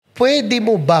pwede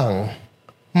mo bang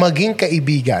maging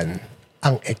kaibigan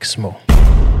ang ex mo?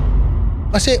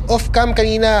 Kasi off-cam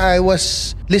kanina, I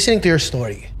was listening to your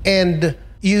story. And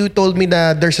you told me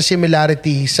na there's a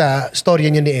similarity sa storya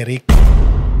niyo ni Eric.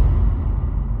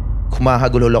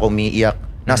 Kumahagulol ako, umiiyak.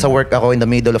 Nasa work ako, in the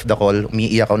middle of the call,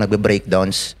 umiiyak ako,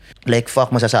 nagbe-breakdowns. Like, fuck,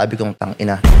 masasabi kong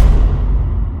tangina.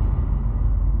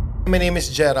 My name is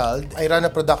Gerald. I run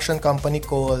a production company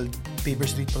called Paper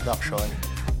Street Production.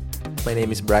 My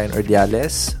name is Brian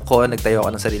Ordiales. Ako, nagtayo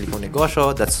ako ng sarili kong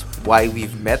negosyo. That's why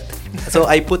we've met. So,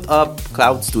 I put up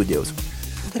Cloud Studios.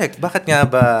 Direk, bakit nga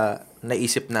ba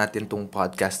naisip natin tong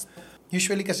podcast?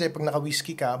 Usually kasi pag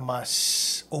naka-whiskey ka,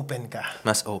 mas open ka.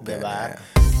 Mas open. Diba? Yeah.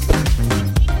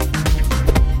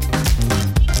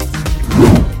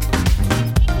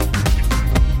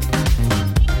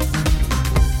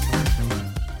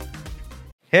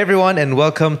 Hey everyone, and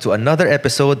welcome to another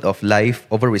episode of Life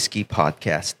Over Whiskey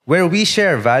podcast, where we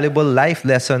share valuable life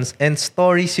lessons and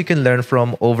stories you can learn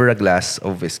from over a glass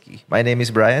of whiskey. My name is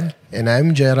Brian. And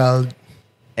I'm Gerald.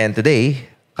 And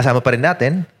today, kasama pa rin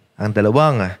natin ang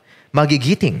dalawang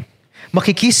magigiting,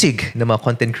 makikisig na mga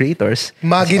content creators.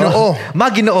 Maginoo.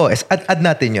 Maginoo. Add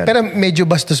natin yun. Pero medyo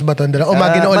bastos ba ito? O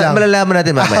maginoo lang? Malalaman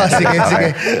natin mamaya.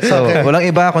 Sige. So, Okay. walang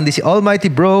iba kundi si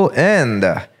Almighty Bro and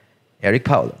Eric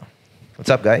Paulo. What's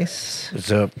up, guys?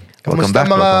 What's up? Kamusta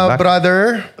mga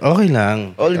brother? Okay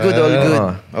lang. All good, all good.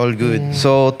 All good.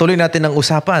 So, tuloy natin ang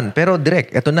usapan. Pero direct,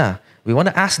 eto na. We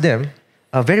want to ask them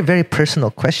a very, very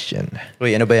personal question.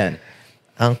 Uy, ano ba yan?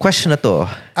 Ang question na to,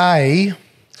 Ay,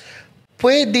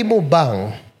 pwede mo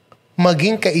bang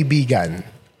maging kaibigan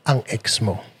ang ex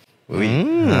mo?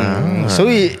 So,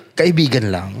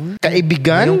 kaibigan lang?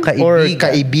 Kaibigan, Yung kaibigan. or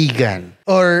kaibigan?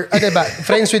 Or, ano ba?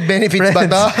 Friends with benefits ba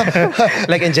to?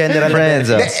 Like in general. friends.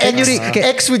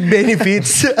 Ex with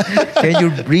benefits. Can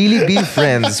you really be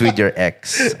friends with your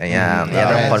ex? Ayan. Yan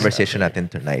ang conversation natin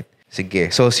tonight.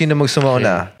 Sige. So, sino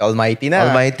magsumauna? Almighty na.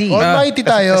 Almighty. Almighty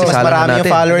tayo. Mas Sasala marami na yung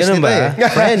natin. followers Ganun nito ba?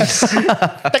 eh. Friends.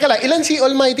 Teka lang, ilan si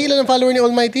Almighty? Ilan ang follower ni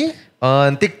Almighty?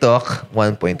 On TikTok,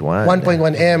 1.1.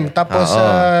 1.1M. Tapos,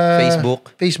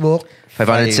 Facebook.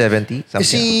 570. si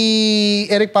Something.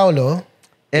 Eric Paulo.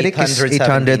 Eric is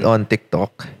 800 870. on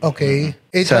TikTok. Okay.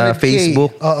 Sa 800K.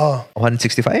 Facebook, Oo.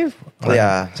 165?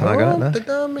 Yeah. Sa mga ganun, ha?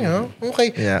 Dadami, ha?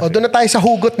 Okay. Yeah. O, doon na tayo sa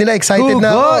hugot nila. Excited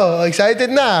na Hugot! ako. Excited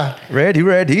na.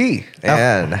 Ready.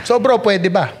 Ayan. So, bro, pwede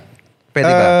ba?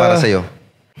 Pwede ba? Para sa'yo?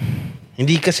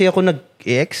 Hindi kasi ako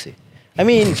nag-ex eh. I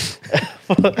mean,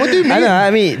 What do you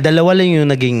mean? dalawa lang yung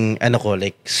naging,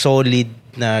 like, solid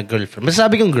na girlfriend.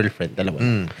 Masasabi kong girlfriend, dalawa.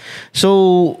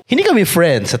 So, hindi kami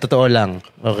friends, sa totoo lang.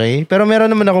 Okay? Pero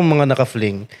meron naman akong mga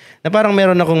naka-fling. Na parang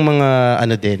meron akong mga,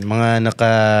 mga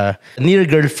naka-near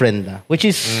girlfriend na. Which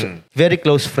is, very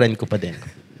close friend ko pa din.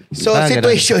 So, Parang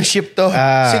situationship to.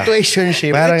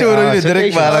 Situationship. Parang, Ituro ni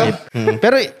Direk parang.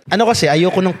 Pero kasi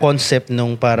ayoko ng concept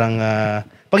nung parang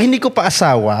pag hindi ko pa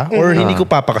asawa or hindi ko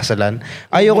papakasalan,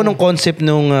 ayoko ng concept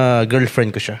nung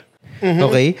girlfriend ko siya.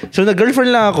 Okay? So nag-girlfriend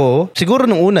lang ako, siguro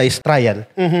nung una is trial.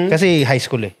 Kasi high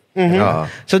school eh. Oo.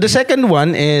 So the second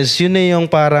one is yun na yung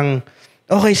parang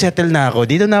okay, settle na ako.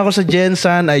 Dito na ako sa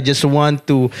Jensen. I just want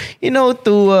to,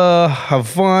 to have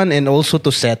fun and also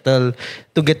to settle,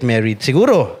 to get married.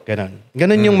 Siguro, ganun.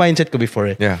 Ganun yung mindset ko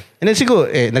before eh. Yeah. And then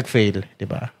siguro, nag-fail, di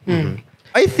ba?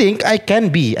 I think I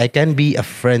can be a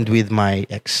friend with my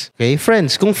ex. Okay?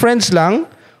 Friends. Kung friends lang,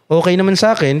 okay naman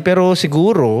sa akin. Pero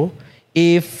siguro,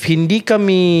 if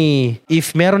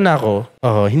meron na ako,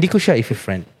 hindi ko siya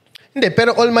if-friend. Hindi,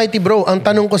 pero Almighty bro, ang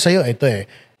tanong ko sa'yo, ito eh.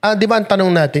 Di ba ang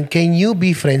tanong natin, can you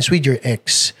be friends with your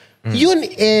ex? Yun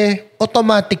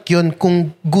automatic yun kung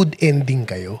good ending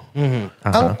kayo.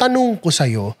 Ang tanong ko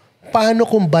sa'yo, paano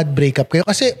kung bad breakup kayo?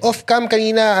 Kasi off-cam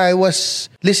kanina, I was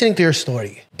listening to your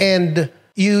story. And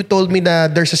you told me na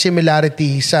there's a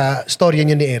similarity sa storya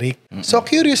niyo ni Eric. So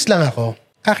curious lang ako,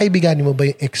 kakaibiganin mo ba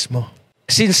yung ex mo?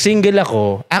 Since single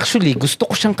ako, actually, gusto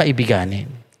ko siyang kaibiganin.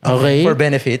 Okay? For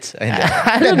benefits. Ay, hindi.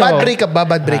 I don't Bad know. breakup ba?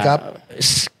 Bad breakup?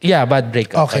 Yeah, bad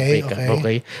breakup. Okay, Bad breakup,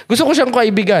 okay. Gusto ko siyang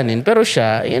kaibiganin, pero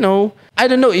siya, I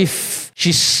don't know if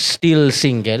she's still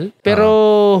single, pero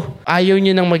ayaw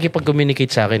niya nang makipag-communicate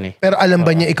sa akin eh. Pero alam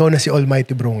ba niya ikaw na si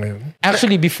Almighty bro ngayon?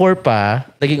 Actually, before pa,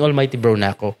 naging Almighty Bro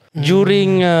na ako.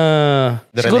 During,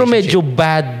 siguro medyo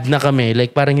bad na kami.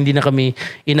 Like, parang hindi na kami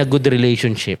in a good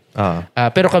relationship.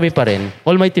 Pero kami pa rin,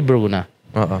 Almighty Bro na.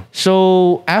 So,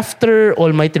 after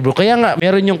Almighty Bro, kaya nga,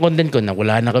 meron yung content ko na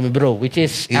wala na kami bro, which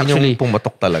is Yun actually, yung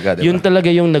pumatok talaga, di ba? yun talaga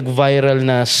yung nag-viral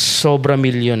na sobra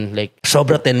million, like,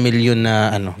 sobra 10 million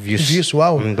na views. Views,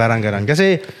 wow. Parang ganun.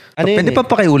 Kasi, Pwede pa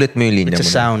pakiulit mo yung linya it's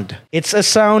a mo. sound. It's a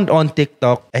sound on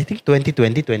TikTok, I think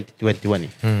 2020, 2021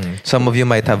 eh. Some of you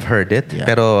might have heard it, Yeah.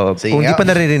 pero Sige kung di nga. pa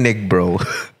naririnig, bro.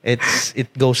 It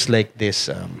goes like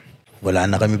this. Wala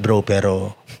na kami bro,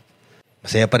 pero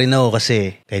masaya pa rin ako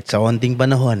kasi kahit sa onting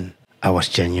panahon, I was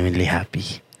genuinely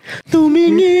happy.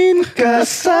 Tumingin ka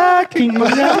sa aking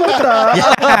mga mata.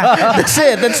 That's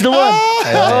it. That's the one.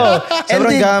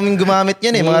 Sobrang gaming gumamit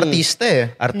yan mga artista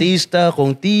Artista,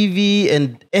 Kong TV,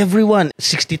 and everyone.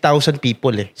 60,000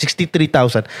 people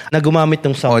 63,000 na gumamit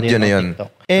ng sound Audio niya na ng yun. TikTok.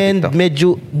 And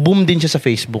medyo boom din siya sa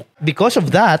Facebook. Because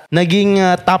of that, naging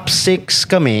top 6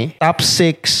 kami. Top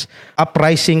 6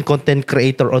 uprising content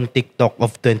creator on TikTok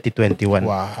of 2021.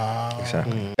 Wow.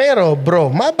 Pero bro,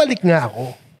 mabalik nga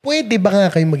ako. Pwede ba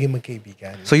nga kayo maging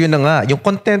magkaibigan? So yun na nga, yung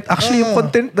content, actually yung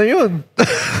content na yun.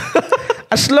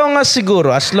 As long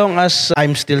as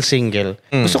I'm still single,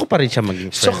 gusto ko pa rin siya maging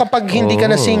friend. So kapag hindi ka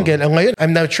na single, ngayon, I'm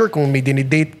not sure kung may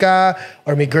dinidate ka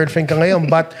or may girlfriend ka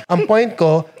ngayon. But ang point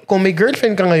ko, kung may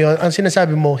girlfriend ka ngayon, ang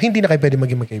sinasabi mo, hindi na kayo pwede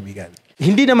maging magkaibigan.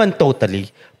 Hindi naman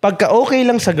totally. Pagka okay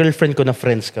lang sa girlfriend ko na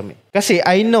friends kami. Kasi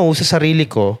I know sa sarili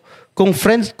ko, kung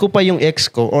friends ko pa yung ex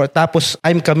ko or tapos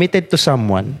I'm committed to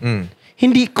someone,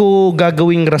 hindi ko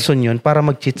gagawing rason yun para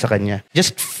mag-cheat sa kanya.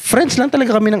 Just friends lang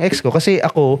talaga kami ng ex ko. Kasi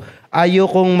ako, ayaw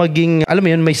kong maging, alam mo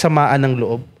yun, may samaan ng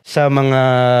loob sa mga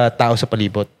tao sa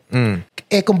palibot.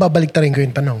 Kung babaliktarin ko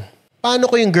yung tanong, paano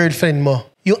ko yung girlfriend mo,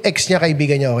 yung ex niya,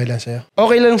 kaibigan niya, okay lang sa'yo?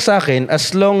 Okay lang sa akin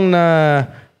as long na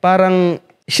parang,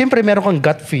 siyempre meron kang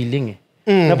gut feeling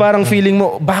na parang feeling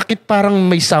mo, bakit parang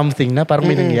may something na, parang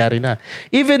may nangyayari na.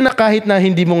 Even na kahit na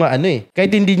hindi mo nga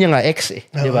kahit hindi niya nga ex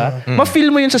di ba?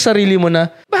 Ma-feel mo yun sa sarili mo na,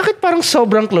 bakit parang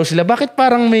sobrang close sila? Bakit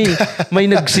parang may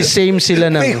nagsisame sila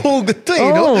ng... May hugot to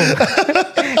no?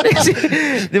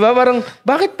 Di ba? Parang,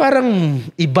 bakit parang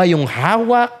iba yung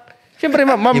hawak? Siyempre,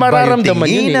 mararamdaman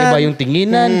yun Iba yung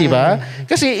tinginan, di ba?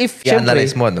 Kasi if, siyempre...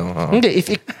 I-analyze mo, no? Hindi, if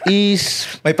it is...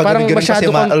 May parang pagkagaling pa si masyado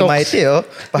kang Almighty,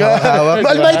 Pahawak-hawak.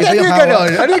 Almighty, ano yung gano'n?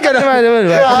 Ano yung gano'n?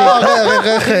 Diba?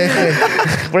 Okay.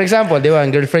 For example, di ba,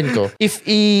 ang girlfriend ko, if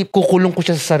ikukulong ko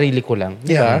siya sa sarili ko lang,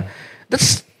 di ba?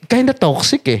 That's kinda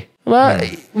toxic Diba?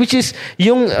 Which is,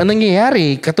 yung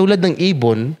nangyayari, katulad ng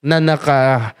ibon na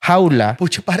nakahawla.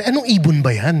 Pucha, pare, anong ibon ba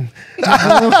yan?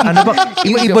 Ano ba?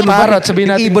 Ibon mo ba? Parrot,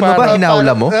 sabihin natin Ibon mo ba? parrot.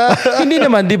 Hinawla mo? Hindi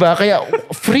naman, di ba? Kaya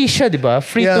free siya, di ba?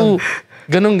 Free Yeah. to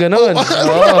ganon-ganon. Ano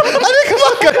ka ba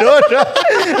gano'n?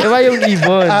 Diba yung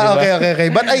ibon? Diba? Okay.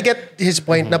 But I get his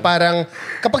point na parang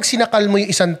kapag sinakal mo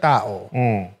yung isang tao,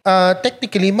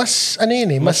 technically, mas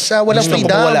walang gusto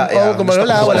freedom. kumawala, yeah. Walang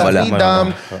kumawala. freedom.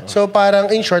 So parang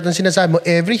in short, ang sinasabi mo,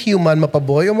 every human,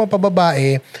 mapaboy o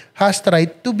mapababae, has the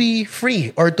right to be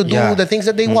free or to do the things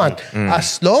that they want.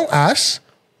 As long as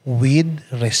with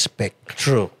respect.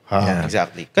 True.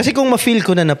 Exactly. Kasi kung ma-feel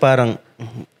ko na parang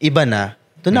iba na,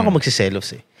 doon ako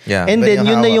magsiselos Yeah. And then,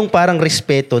 Pwede yun yung na hawak. yung parang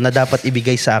respeto na dapat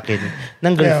ibigay sa akin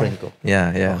ng girlfriend ko.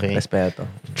 Yeah. Okay. Respeto.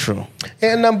 True.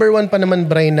 Number one pa naman,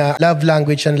 Brian, na love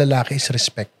language ng lalaki is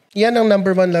respect. Yan ang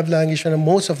number one love language ng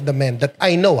most of the men that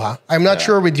I know, I'm not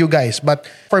sure with you guys, but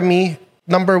for me,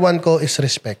 number one ko is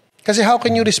respect. Kasi how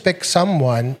can you respect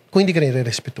someone kung hindi ka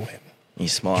nire-respetuhin?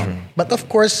 Mismo. But of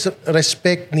course,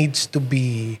 respect needs to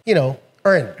be,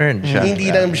 earned. Earned siya. Hindi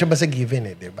lang siya basta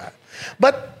given di ba?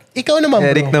 But ikaw naman,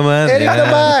 bro. Eric naman. Eric Yan.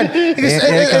 naman.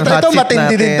 Eric ang hot Ito, seat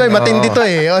matindi din to. natin. Matindi to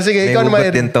O sige, May ikaw naman.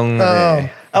 hugot din tong,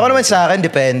 Ako naman sa akin,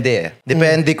 depende.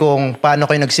 Depende kung paano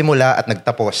kayo nagsimula at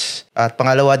nagtapos. At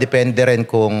pangalawa, depende rin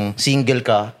kung single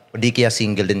ka o di kaya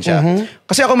single din siya.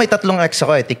 Kasi ako may 3 ex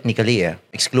ako technically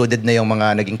Excluded na yung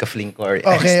mga naging ka-fling ko or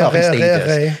ex-talking stages.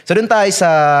 Okay. So dun tayo sa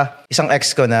isang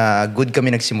ex ko na good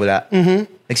kami nagsimula.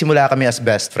 Nagsimula kami as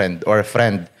best friend or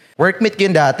friend. Workmate ko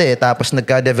yun dati tapos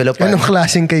nagka-develop. Anong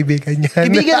klaseng kaibigan yan?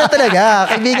 Kaibigan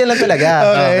lang talaga.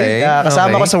 Okay.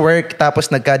 Kasama ko sa work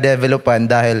tapos nagka-developan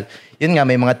dahil yun nga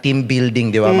may mga team building,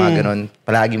 di ba? Mga ganun.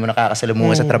 Palagi mo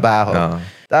nakakasalamuha sa trabaho.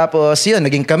 Tapos yun,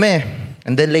 naging kami.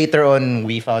 And then later on,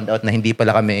 we found out na hindi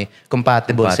pala kami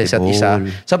compatible sa isa't isa.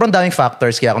 Sobrang daming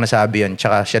factors kaya ako nasabi yun.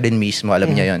 Tsaka siya din mismo, alam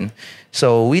niya yun.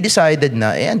 So we decided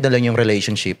na ando lang yung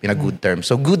relationship in a good terms.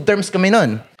 So good terms kami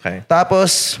nun. Okay.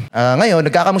 Tapos ngayon,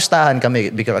 nagkakamustahan kami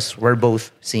because we're both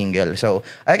single. So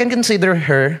I can consider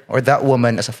her or that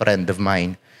woman as a friend of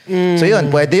mine. So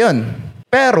yun, pwede yun.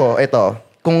 Pero ito,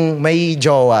 kung may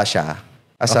jowa siya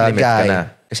as a Off-limit ka guy, na.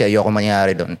 kasi ayoko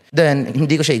mangyari doon. Then,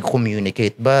 hindi ko siya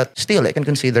i-communicate. But still, I can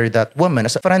consider that woman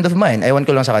as a friend of mine. Ewan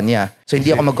ko lang sa kanya. So,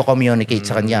 hindi ako magko-communicate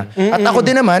sa kanya. At ako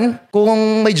din naman,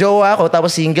 kung may jowa ako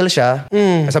tapos single siya,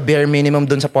 as a bare minimum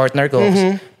doon sa partner ko,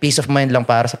 peace of mind lang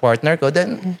para sa partner ko,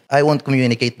 then I won't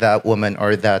communicate that woman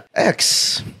or that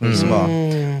ex mismo.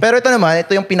 Pero ito naman,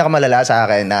 ito yung pinakamalala sa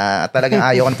akin na talagang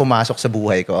ayaw ko na pumasok sa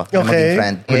buhay ko na maging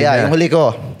friend. Kaya yung huli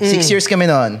ko, 6 years kami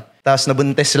noon, tapos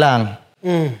nabuntis lang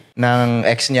ng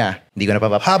ex niya. Hindi ko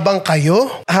na Habang kayo?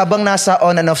 Habang nasa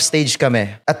on and off stage kami.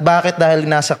 At bakit dahil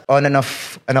nasa on and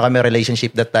off kami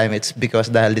relationship that time? It's because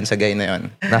dahil din sa guy na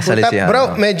yun. Nasa lisihan.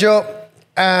 Bro, medyo,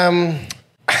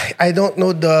 I don't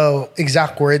know the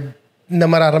exact word na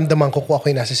mararamdaman ko kung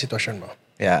ako'y nasa sitwasyon mo.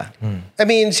 Yeah. I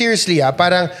mean, seriously,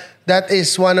 parang that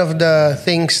is one of the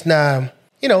things na,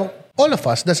 all of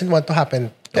us doesn't want to happen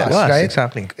to us, right?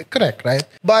 Exactly. Correct, right?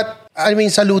 But, I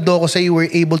mean, saludo ko sa you were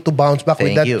able to bounce back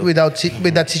with Thank that you.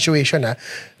 with that situation, ha?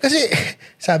 Kasi,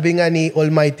 sabi nga ni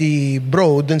Almighty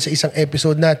Bro, dun sa isang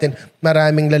episode natin,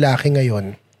 maraming lalaki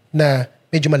ngayon na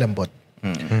medyo malambot.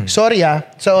 Sorry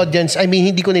sa audience, I mean,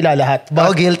 hindi ko nilalahat.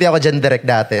 Ako guilty ako dyan direct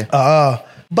dati.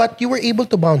 But you were able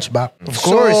to bounce back. Of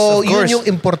course. Yun yung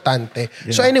importante.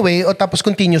 So anyway, tapos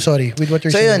continue, sorry, with what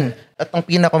you're So saying. yun, at ang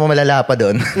pinakamalala pa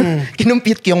doon,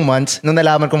 kinumpit ko yung months nung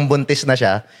nalaman kong buntis na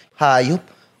siya. Hayop,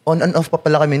 on and off pa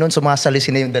pala kami noon,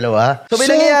 sumasalisin na yung dalawa. So may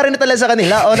nangyayari na talaga sa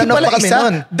kanila, on and off pa kami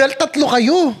noon. Dahil 3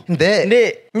 kayo. Hindi.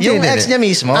 Yung ex niya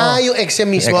mismo. Yung ex niya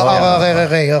mismo.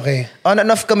 Okay. On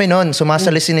and off kami noon,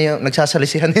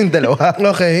 nagsasalisihan na yung dalawa.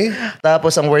 Okay.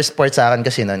 Tapos ang worst part sa akin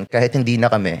kasi noon, kahit hindi na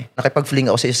kami, nakipag-fling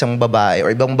ako sa isang babae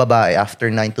or ibang babae after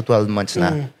 9 to 12 months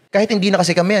na. Kahit hindi na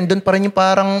kasi kami, andun pa rin yung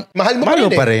parang... Mahal mo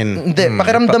pa eh. rin. Hindi,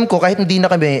 pakiramdam ko, kahit hindi na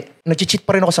kami, nag-cheat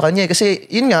pa rin ako sa kanya. Kasi,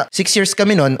 yun nga, 6 years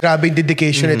kami nun. Grabe yung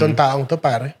dedication itong taong to,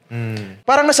 pare.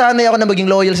 Parang nasanay ako na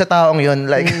maging loyal sa taong yun.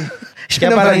 Like,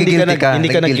 Kaya parang hindi ka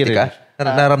Nagigilty ka?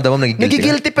 Nararamdaman mo nagigilty ka?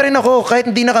 nagigilty pa rin ako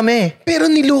kahit hindi na kami. Pero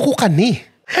niloko ka ni.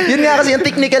 Yun nga kasi, yung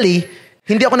technically,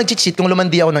 hindi ako nag-cheat kung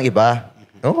lumandi ako ng iba.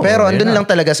 Pero andun lang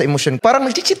talaga sa emotion. Parang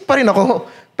nag-cheat pa rin ako.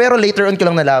 Pero later on ko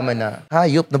lang nalaman na,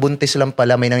 hayop, nabuntis lang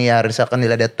pala, may nangyari sa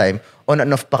kanila that time. On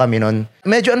and off pa kami nun.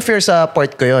 Medyo unfair sa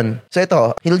part ko yon. So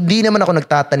ito, hindi naman ako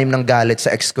nagtatanim ng galit sa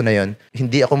ex ko na yon.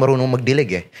 Hindi ako marunong magdilig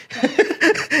eh.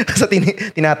 Sa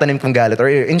tinatanim kong galit. Or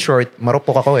in short,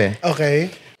 marupok ako eh.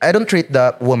 Okay. I don't treat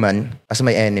the woman as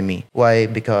my enemy. Why?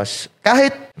 Because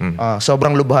kahit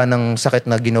sobrang lubha ng sakit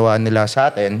na ginawa nila sa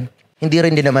atin, hindi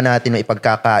rin din naman natin na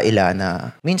ipagkakaila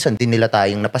na minsan din nila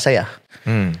tayong napasaya.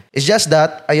 It's just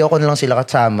that ayoko na lang sila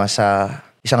kasama sa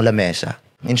isang lamesa.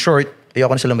 In short,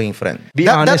 ayoko na sila maging friend.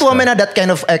 That woman na that kind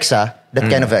of ex that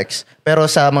kind of ex. Pero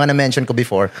sa mga na-mention ko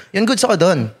before, yun goods ako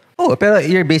doon. Oh, pero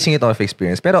you're basing it off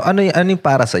experience. Pero ano yung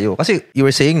para sa'yo? Kasi you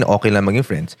were saying na okay lang maging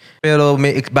friends. Pero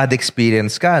may bad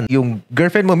experience ka. Yung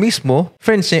girlfriend mo mismo,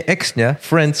 friends niya, ex niya,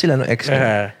 friends sila ng ex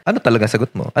niya. Ano talaga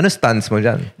sagot mo? Ano stance mo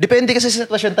dyan? Depende kasi sa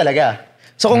sitwasyon talaga.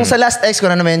 So kung sa last ex ko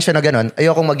na na-mention na gano'n,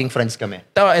 ayokong maging friends kami.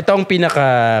 Ito ang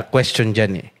pinaka-question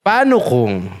dyan eh. Paano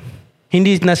kung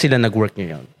hindi na sila nag-work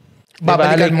ngayon?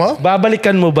 Babalikan mo?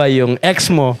 Babalikan mo ba yung ex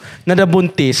mo na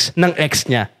nabuntis ng ex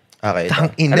niya? Okay.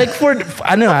 Like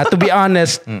to be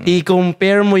honest,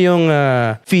 i-compare mo yung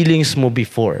feelings mo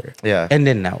before and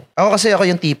then now. Ako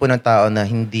yung tipo ng tao na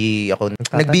hindi ako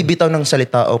nagbibitaw ng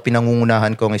salita o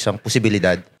pinangungunahan ko ng isang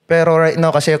posibilidad. Pero right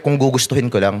now kasi kung gugustuhin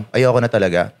ko lang, ayoko na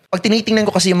talaga. Pag tinitingnan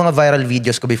ko kasi yung mga viral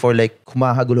videos ko before, like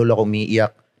humahagulol ako,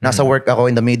 umiiyak. Nasa work ako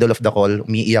in the middle of the call,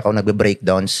 umiiyak ako,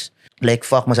 nagbe-breakdowns. Like,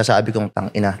 fuck, masasabi kong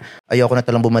tangina. Ayoko na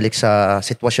talang bumalik sa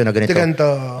sitwasyon na ganito.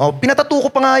 Pinatatu ko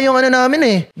pa nga yung namin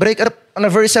eh. Break up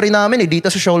anniversary namin eh. Dito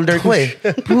sa shoulder ko eh.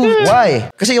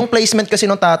 Why? Kasi yung placement kasi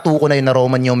nung tattoo ko na yun na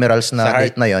Roman numerals na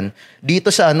date na yun.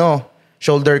 Dito sa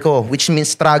shoulder ko. Which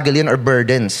means struggle yun or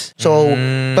burdens. So,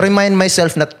 to remind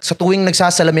myself na sa tuwing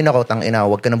nagsasalamin ako, tangina,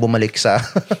 huwag ka na bumalik sa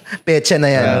petsa na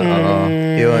yan.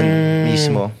 Yun,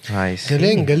 mismo. Nice.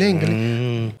 Galing.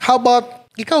 How about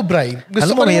ikaw, Bri?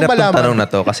 Gusto ko mahirap malaman. yung tanong na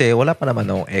to kasi wala pa naman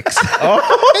akong ex.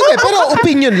 Hindi, pero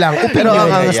opinion lang. Pero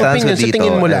ang stance Opinion, ko sa dito,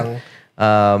 tingin mo lang.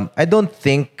 I don't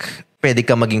think pwede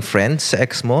ka maging friends sa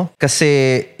ex mo.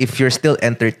 Kasi if you're still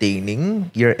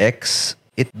entertaining your ex,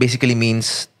 it basically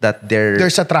means that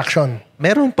There's attraction.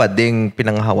 meron pa ding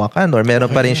pinanghahawakan or meron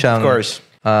pa rin siyang... Of course.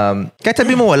 Kahit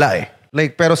sabi mo wala eh.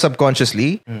 Like, pero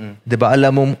subconsciously, di ba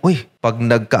alam mo, uy, pag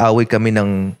nagkaaway kami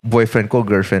ng boyfriend ko,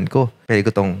 girlfriend ko, pwede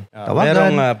ko tong tawagan.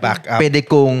 Merong backup. Pwede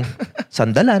kong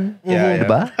sandalan. Di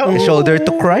ba? A shoulder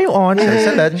to cry on.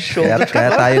 Sandalan. Kaya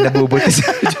tayo nabubutis.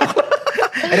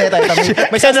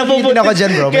 May sasabihin din ako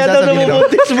dyan, bro. May Kaya daw sasabihin ako.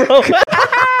 nabubuntis, bro.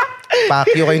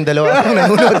 Pakyo kayong dalawa. Kung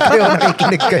nanonood kayo,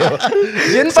 nakikinig kayo.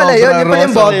 Yun pala yun. Yun pala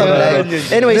yung bottom line.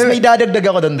 Anyways, may dadagdag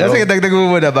ako doon, bro. Sige, dagdag mo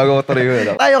muna bago ko tuloy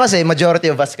yun. Tayo kasi,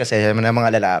 majority of us kasi, ng mga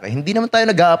lalaki, hindi naman tayo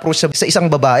nag-a-approach sa isang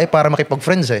babae para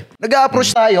makipag-friends eh.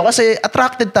 Nag-a-approach tayo kasi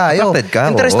attracted tayo. Attracted ka,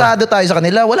 Interesado tayo sa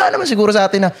kanila. Wala naman siguro sa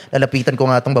atin na lalapitan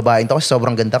ko nga itong babaeng to kasi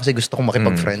sobrang ganda kasi gusto kong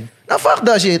makipag-friend. Na fuck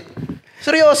that shit.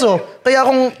 Seryoso. Kaya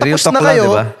kung tapos na kayo,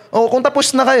 diba? kung tapos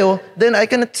na kayo, then I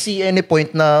cannot see any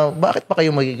point na bakit pa kayo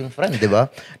magiging friend, di ba?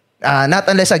 Not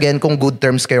unless again, kung good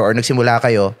terms kayo or nagsimula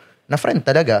kayo, na friend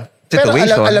talaga. Pero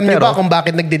Situation, alam niyo pero- ba kung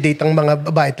bakit nagde-date ang mga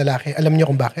babae at lalaki? Alam niyo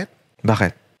kung bakit?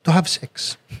 Bakit? To have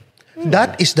sex.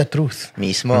 That is the truth.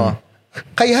 Mismo.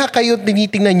 Kaya kayo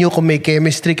tinitingnan nyo kung may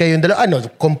chemistry kayong dalawa.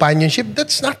 Companionship,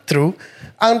 that's not true.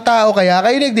 Ang tao kaya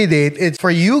kayo nagde-date, it's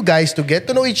for you guys to get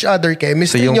to know each other, So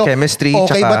chemistry yung nyo. chemistry,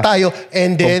 okay tsaka ba tayo?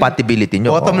 And then, compatibility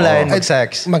nyo. Bottom Oo. line, at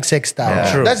mag-sex. Mag-sex tayo. Yeah.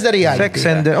 True. That's the reality. Sex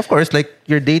and of course, like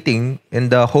you're dating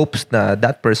in the hopes na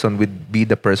that person would be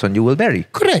the person you will marry.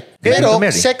 Correct. Getting Pero to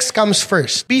marry. sex comes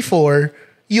first before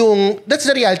that's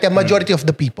the reality of majority of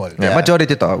the people. Yeah.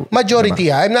 Majority to.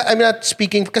 Majority, I'm not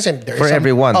speaking kasi there are For some-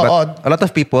 everyone. Oo, But a lot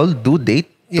of people do date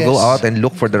to Yes. go out and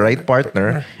look for the right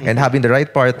partner. And having the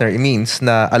right partner, it means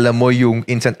na alam mo yung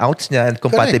ins and outs niya and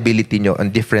compatibility nyo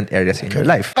on different areas in your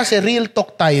life. Kasi real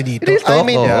talk tayo dito. Real talk, I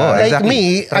mean, oo, like exactly. me,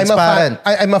 Transparent.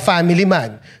 I'm a family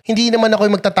man. Hindi naman ako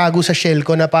yung magtatago sa shell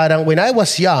ko na parang when I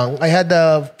was young, I had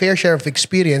a fair share of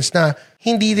experience na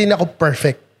hindi din ako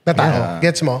perfect na tao.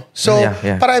 Gets mo? So,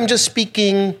 Yeah. para I'm just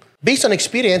speaking based on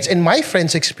experience and my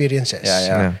friends' experiences.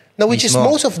 Yeah. Now, which is Mismo.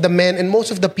 most of the men and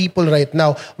most of the people right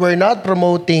now, we're not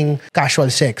promoting casual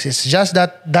sex. It's just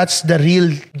that that's the real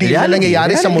deal na Reality,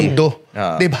 nangyayari sa reality. mundo.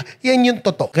 Ah. Diba? Yan yung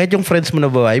totoo. Kahit yung friends mo na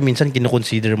babae, minsan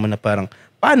kinukonsider mo na parang,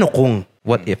 paano kung?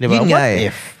 What if? Diba? Yun nga What eh.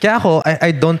 if? Kaya I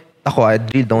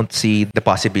really don't see the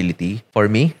possibility for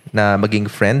me na maging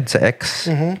friend sa ex.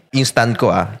 Yung stand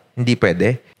ko hindi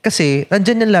pwede. Kasi,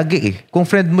 nandyan yan lagi eh. Kung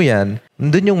friend mo yan,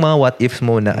 nandun yung mga what ifs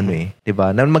mo na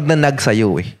diba? Na magnanag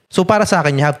sa'yo eh. So, para sa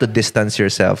akin, you have to distance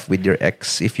yourself with your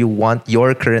ex if you want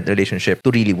your current relationship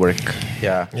to really work.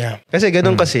 Yeah. Yeah. Kasi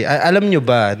ganun kasi, alam nyo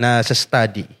ba na sa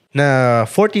study, na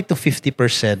 40 to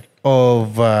 50%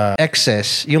 of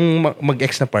exes, yung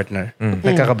mag-ex na partner,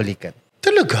 nagkakabalikan.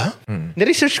 Talaga?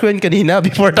 Ni-research ko yun kanina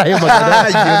before tayo mag-ano.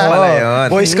 Yun pala yun.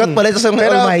 Boy Scout pala ito sa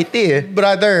Almighty eh.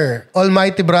 Brother,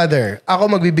 almighty brother,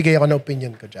 ako magbibigay ako ng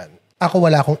opinion ko dyan. Ako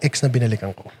wala akong ex na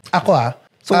binalikan ko. Ako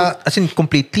So, as in,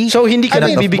 completely? So, hindi ka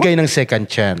I mean, nagbibigay ng second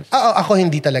chance. ako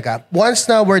hindi talaga. Once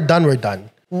na we're done, we're done.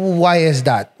 Why is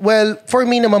that? Well, for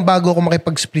me naman, bago ako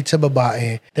makipag-split sa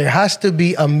babae, there has to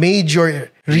be a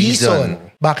major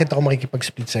reason bakit ako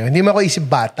makikipag-split sa'yo. Hindi mo ako isip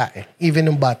bata eh. Even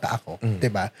nung bata ako.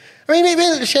 Diba? I mean,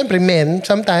 well, syempre, men,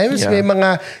 sometimes, may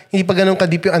mga, hindi pa ganun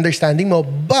ka-deep yung understanding mo.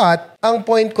 But, ang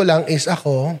point ko lang is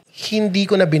ako, hindi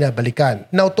ko na binabalikan.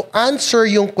 Now, to answer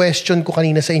yung question ko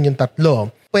kanina sa inyong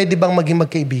tatlo, pwede bang maging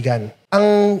magkaibigan?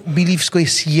 Ang beliefs ko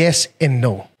is yes and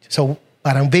no. So,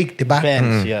 parang vague, diba?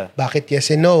 Depends, yeah. Bakit yes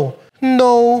and no?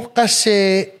 No,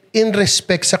 kasi in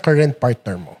respect sa current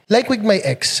partner mo. Like with my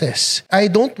exes,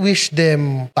 I don't wish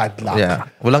them bad luck.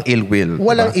 Yeah. Walang ill will.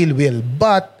 Walang ill will.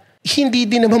 But, hindi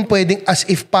din naman pwedeng as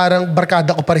if parang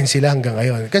barkada ko pa rin sila hanggang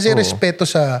ngayon. Kasi respeto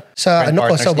sa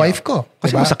partners wife ko.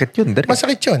 Kasi diba? masakit yun, direct.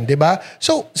 Masakit yun, di ba?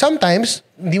 So, sometimes,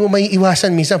 hindi mo may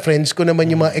iwasan. Minsan, friends ko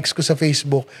naman yung mga ex ko sa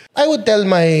Facebook. I would tell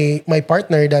my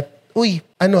partner that, uy,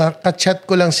 ka-chat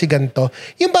ko lang si ganto.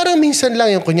 Yung parang minsan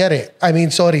lang yung kunyari,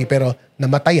 sorry, pero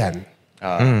namatayan.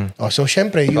 So,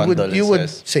 syempre, you would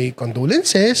say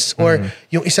condolences. Or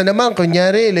yung isa naman,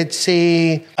 kunyari, let's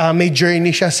say, may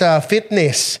journey siya sa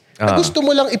fitness. Na gusto mo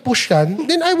lang i-push yan,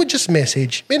 then I would just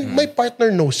message. And my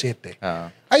partner knows it eh.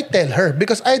 I tell her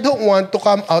because I don't want to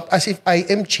come out as if I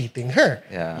am cheating her.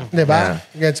 Yeah. Diba?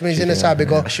 Gets mo yung sinasabi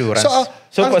ko. Assurance.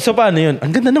 So, paano yun?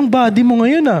 Ang ganda ng body mo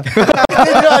ngayon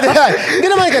Hindi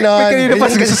naman ganon. kanina pa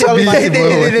Ganyan kasi sasabihin mo.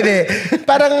 Hindi.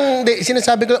 Parang,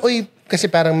 sinasabi ko lang, uy, kasi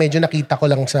parang medyo nakita ko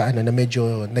lang sa na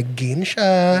medyo nag-gain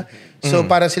siya. So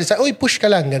parang sila uy, push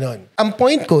ka lang, ganon. Ang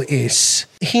point ko is,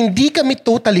 hindi kami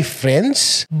totally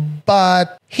friends,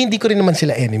 but hindi ko rin naman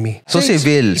sila enemy. So, it's-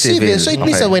 civil. So it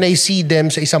means Okay. that when I see them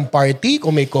sa isang party,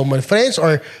 kung may common friends,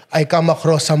 or I come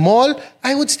across sa mall,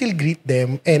 I would still greet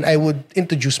them and I would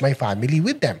introduce my family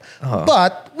with them.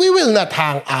 But we will not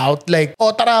hang out like,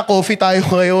 tara, coffee tayo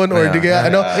ngayon, or di kaya,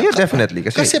 Yeah, definitely.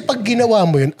 Kasi pag ginawa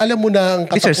mo yun, alam mo na ang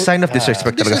It's a sign of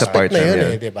disrespect talaga sa disrespect partner. na yun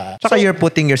yeah. diba? Saka you're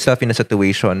putting yourself in a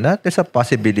situation na there's a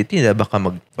possibility na baka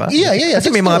Yeah.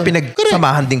 Kasi may That's mga true.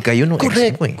 pinagsamahan din kayo nung ex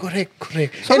Correct, mo eh.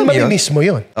 correct. So, And alam mo yun? mamimiss mo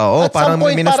yun. Oo, At parang some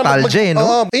point, may nostalgia eh, no?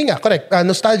 Oo, yun nga, correct.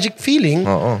 Nostalgic feeling.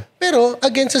 Oo. Pero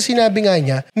again sa sinabi nga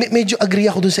niya, medyo agree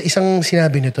ako dun sa isang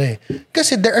sinabi nito eh.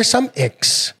 Kasi there are some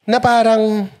ex na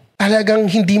parang talagang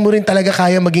hindi mo rin talaga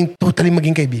kaya totally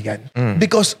maging kaibigan.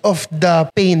 Because of the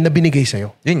pain na binigay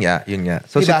sa'yo. Yun nga.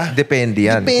 So, Diba? depende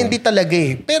yan. Depende talaga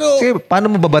eh. Pero, Kasi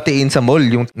paano mo babatiin sa mall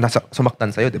yung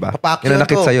sumaktan sa'yo, di ba? Papakyo Yung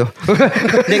nakit ko. sa'yo.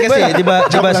 Hindi kasi, di ba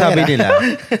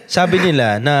sabi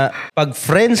nila na pag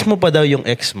friends mo pa daw yung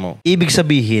ex mo, ibig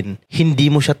sabihin, hindi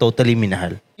mo siya totally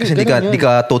minahal. Kasi di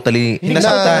ka totally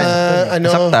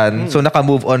nasaktan. So,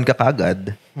 naka-move on ka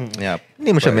kagad. Yep.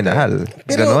 Hindi mo siya minahal.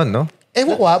 Pero- Ganon, no?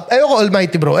 ewan ko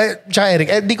Almighty bro. Tsaka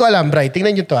Eric, di ko alam, Bri.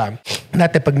 Tingnan nyo to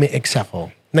Dati pag may ex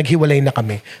ako, naghiwalay na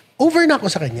kami, over na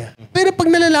ako sa kanya. Pero pag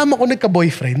nalalaman ko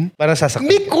nagka-boyfriend, Parang sasaktan.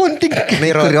 may konting...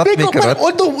 May kirot.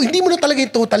 Although, hindi mo na talaga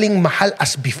yung totaling mahal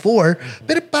as before,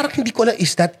 pero parang hindi ko alam,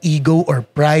 is that ego or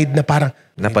pride na parang...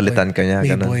 Napalitan ka niya,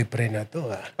 May ganun. boyfriend na to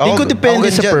Hindi ko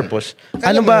depende ako sa dyan. purpose.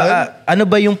 Alam mo yun? Ano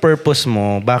ba yung purpose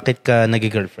mo? Bakit ka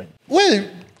nag-girlfriend?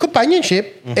 Well,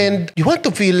 companionship and you want to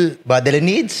feel Bodily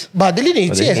needs? bodily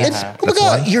needs, yes. And,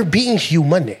 kumbaga, you're being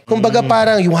human eh. Kumbaga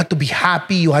parang you want to be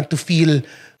happy, you want to feel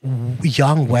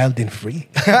young, wild, and free.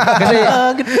 Kasi,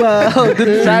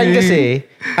 sa akin kasi,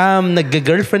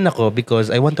 nag-girlfriend ako because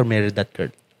I want to marry that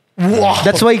girl. Wow!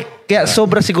 That's why, kaya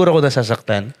sobra siguro ako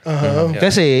nasasaktan.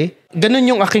 Kasi,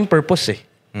 ganun yung aking purpose eh.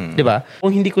 Di ba?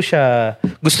 Kung hindi ko siya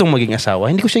gustong maging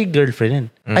asawa, hindi ko siya girlfriendin.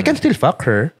 I can still fuck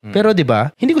her, pero di ba?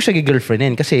 Hindi ko siya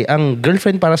girlfriendin kasi ang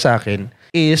girlfriend para sa akin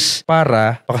is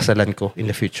para pakasalan ko in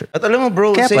the future. At alam mo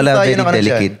bro, Kaya same pala tayo very ng ano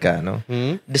delicate dyan. ka, no?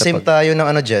 The same tayo ng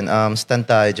ano dyan, stand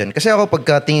tayo dyan. Kasi ako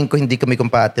pagkatingin ko hindi kami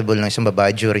compatible ng isang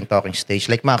babae during talking stage.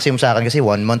 Like maximum sa akin kasi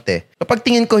 1 month eh. Kapag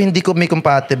tingin ko hindi kami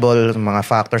compatible, mga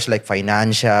factors like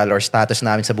financial or status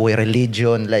namin sa buhay,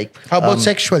 religion, like... How about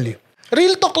sexually?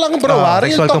 Real talk lang bro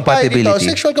Real sexual talk tayo dito. compatibility.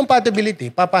 Sexual compatibility.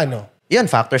 Paano? Yan,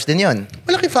 factors din yun.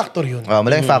 Malaking factor yun.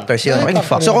 Malaking factors yun. Malaking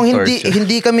factor. So kung Factors.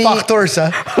 hindi kami... Factors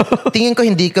tingin ko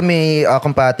hindi kami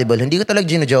compatible. Hindi ko talaga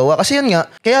ginajowa. Kasi yun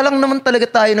nga, kaya lang naman talaga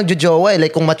tayo nagjojowa eh.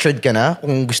 Like kung matured ka na,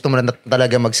 kung gusto mo na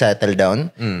talaga mag-settle down,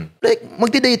 like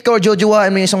magdi-date ka or jojowain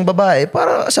mo yung isang babae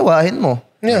para asawahin mo.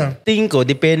 Yeah. Tingin ko,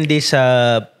 depende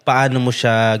sa paano mo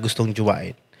siya gustong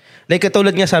juwain. Like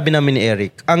katulad nga sabi namin ni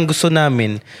Eric, ang gusto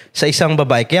namin sa isang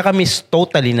babae, kaya kami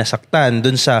totally nasaktan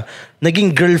dun sa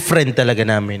naging girlfriend talaga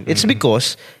namin. It's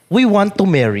because we want to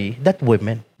marry that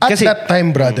woman. At that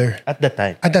time, brother. At that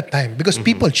time. At that time. Because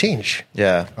people change.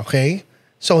 Yeah. Okay?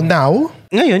 So now,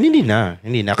 Ngayon, hindi na.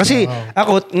 Kasi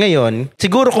ako, ngayon,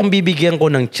 siguro kung bibigyan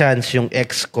ko ng chance yung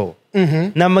ex ko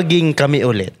na maging kami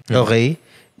ulit, okay?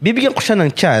 Bibigyan ko siya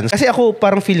ng chance. Kasi ako,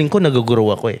 parang feeling ko,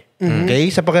 nag-grow ako eh. Okay?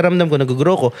 Sa pakiramdam ko,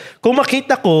 nag-grow ko. Kung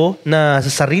makita ko na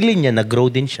sa sarili niya, nag-grow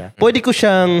din siya, pwede ko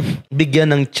siyang bigyan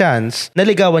ng chance na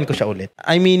ligawan ko siya ulit.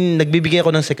 I mean, nagbibigay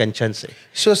ako ng second chance eh.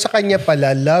 so sa kanya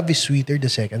pala, love is sweeter the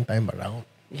second time around.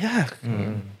 Yeah.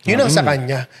 Yun ang sa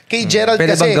kanya. Kay Gerald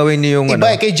Pwede kasi, bang gawin niyo yung iba ano?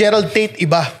 eh. Kay Gerald Tate,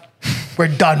 iba. We're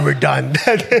done.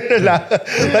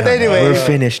 But anyway. We're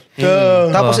finished.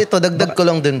 Tapos ito, dagdag ko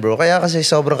lang din bro. Kaya kasi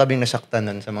sobrang kaming nasaktan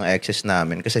nun sa mga exes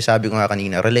namin. Kasi sabi ko nga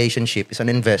kanina, relationship is an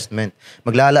investment.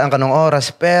 Maglalaan ka ng oras,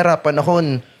 pera,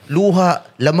 panahon, luha,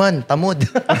 laman, tamod.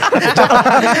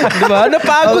 Diba?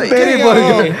 Napagod ka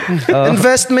eh.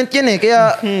 Investment yan eh.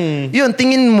 Kaya, yun,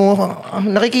 tingin mo,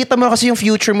 nakikita mo kasi yung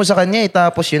future mo sa kanya eh.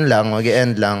 Tapos yun lang,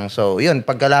 mag-end lang. So, yun,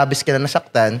 pagkalabis ka na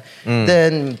nasaktan,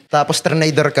 then, tapos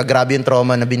tornado ka, grabe yung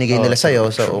trauma na binigay nila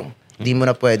sa'yo. So, di mo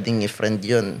na pwedeng i-friend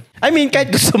yun. I mean,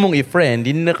 kahit gusto mong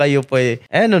i-friend, hindi na kayo pwede.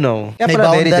 I don't know. Kaya May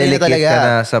pala very boundary delicate talaga. ka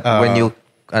na sa when you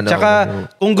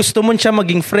Tsaka, kung gusto mo siya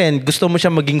maging friend,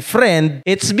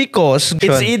 it's because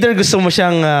it's either gusto mo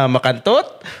siyang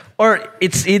makantot or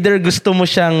it's either gusto mo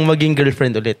siyang maging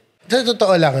girlfriend ulit. Sa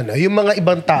totoo lang, yung mga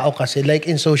ibang tao kasi,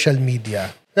 like in social media,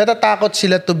 natatakot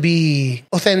sila to be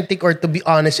authentic or to be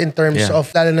honest in terms of,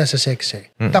 lalo na sa sex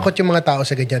eh. Takot yung mga tao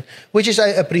sa ganyan. Which is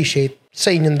I appreciate sa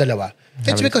inyong dalawa.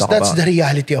 It's because that's the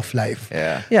reality of life.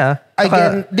 Yeah. Yeah.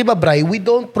 Again, di ba, Bri, we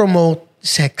don't promote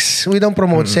sex. We don't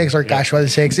promote sex or casual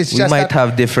sex. It's We just might that,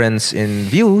 have difference in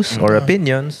views or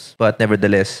opinions, but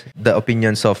nevertheless, the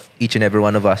opinions of each and every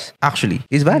one of us actually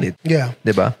is valid. Yeah.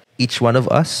 Diba? Each one of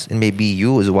us, and maybe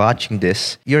you is watching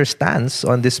this, your stance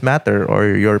on this matter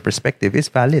or your perspective is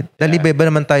valid. Dahil iba-iba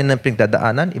naman tayo ng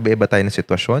pinagdadaanan, iba-iba tayo ng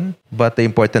sitwasyon. But the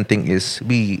important thing is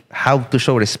we have to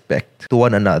show respect to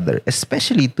one another,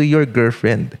 especially to your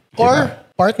girlfriend. or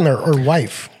partner or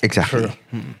wife. Exactly.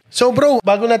 So bro,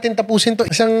 bago natin tapusin to,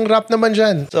 isang rap naman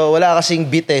dyan. So, wala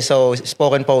kasing beat eh. So,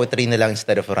 spoken poetry na lang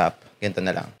instead of rap. ganito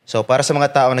na lang. So, para sa mga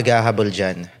taong naghahabol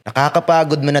dyan,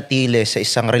 nakakapagod manatili sa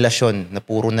isang relasyon na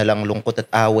puro na lang lungkot at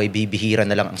away, bibihira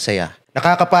na lang ang saya.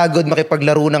 Nakakapagod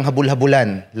makipaglaro ng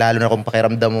habul-habulan, lalo na kung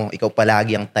pakiramdam mo, ikaw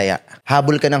palagi ang taya.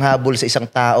 Habol ka ng habol sa isang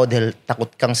tao dahil takot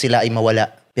kang sila ay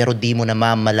mawala, pero di mo na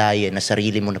mamalayan na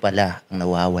sarili mo na pala ang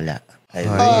nawawala.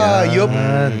 Ayun. Yup.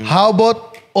 How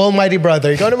about Almighty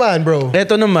Brother? Ikaw naman, bro.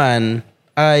 Ito naman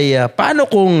ay paano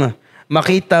kung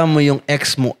makita mo yung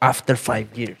ex mo after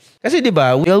 5 years? Kasi 'di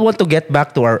ba, we all want to get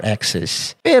back to our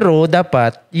exes. Pero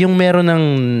dapat yung meron ng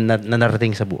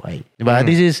nanarating sa buhay. 'Di ba?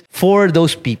 This is for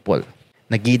those people.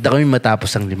 Nagkita kami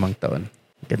matapos ang 5 taon.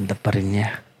 Ganda pa rin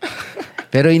niya.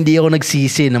 Pero hindi ako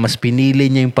nagsisi na mas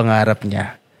pinili niya yung pangarap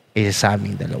niya kaysa sa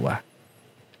aming dalawa.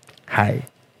 Hi,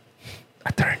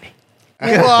 attorney.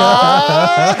 Wow!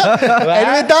 And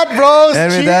with that, bros,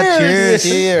 And with that, cheers.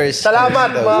 Cheers!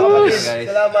 Salamat, mga kapatid.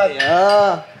 Salamat.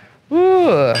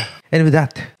 And with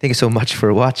that, thank you so much for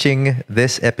watching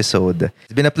this episode.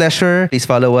 It's been a pleasure. Please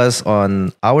follow us on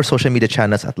our social media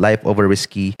channels at Life Over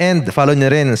Whiskey. And follow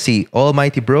nyo rin si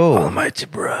Almighty Bro. Almighty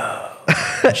bro.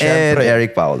 And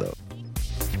Eric Paolo.